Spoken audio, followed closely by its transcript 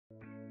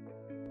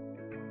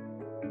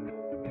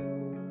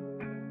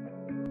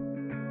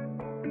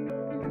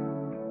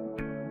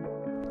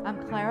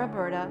Clara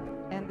Berta,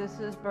 and this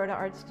is Berta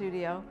Art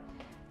Studio.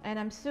 And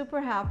I'm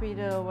super happy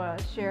to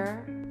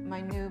share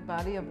my new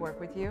body of work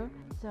with you.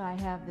 So I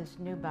have this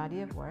new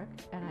body of work,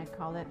 and I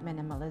call it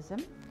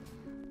Minimalism,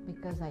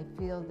 because I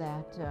feel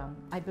that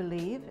I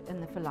believe in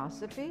the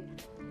philosophy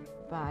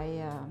by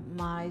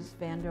Mies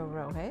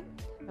Rohe,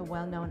 a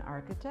well-known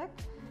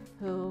architect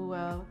who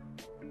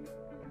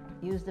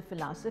used the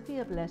philosophy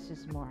of less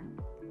is more.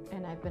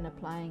 And I've been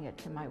applying it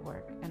to my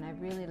work, and I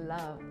really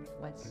love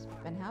what's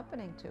been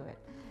happening to it.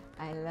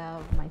 I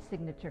love my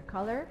signature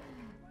color,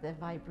 the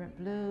vibrant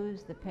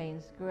blues, the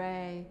Payne's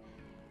gray,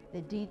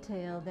 the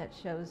detail that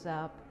shows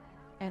up,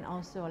 and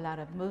also a lot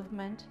of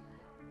movement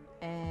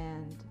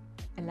and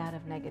a lot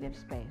of negative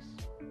space.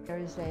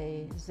 There's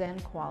a Zen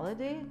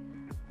quality,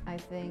 I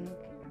think,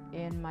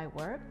 in my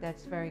work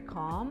that's very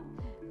calm,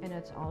 and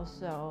it's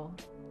also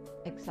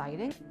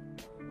exciting.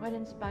 What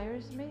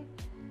inspires me?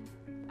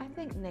 I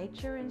think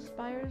nature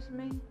inspires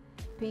me,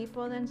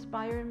 people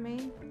inspire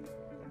me,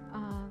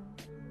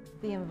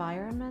 the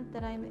environment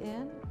that I'm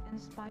in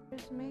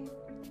inspires me.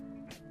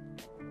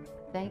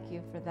 Thank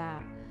you for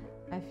that.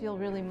 I feel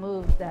really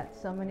moved that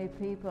so many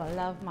people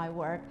love my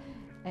work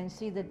and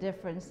see the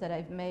difference that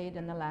I've made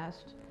in the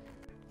last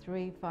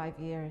 3-5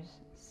 years.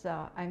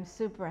 So I'm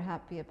super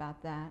happy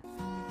about that.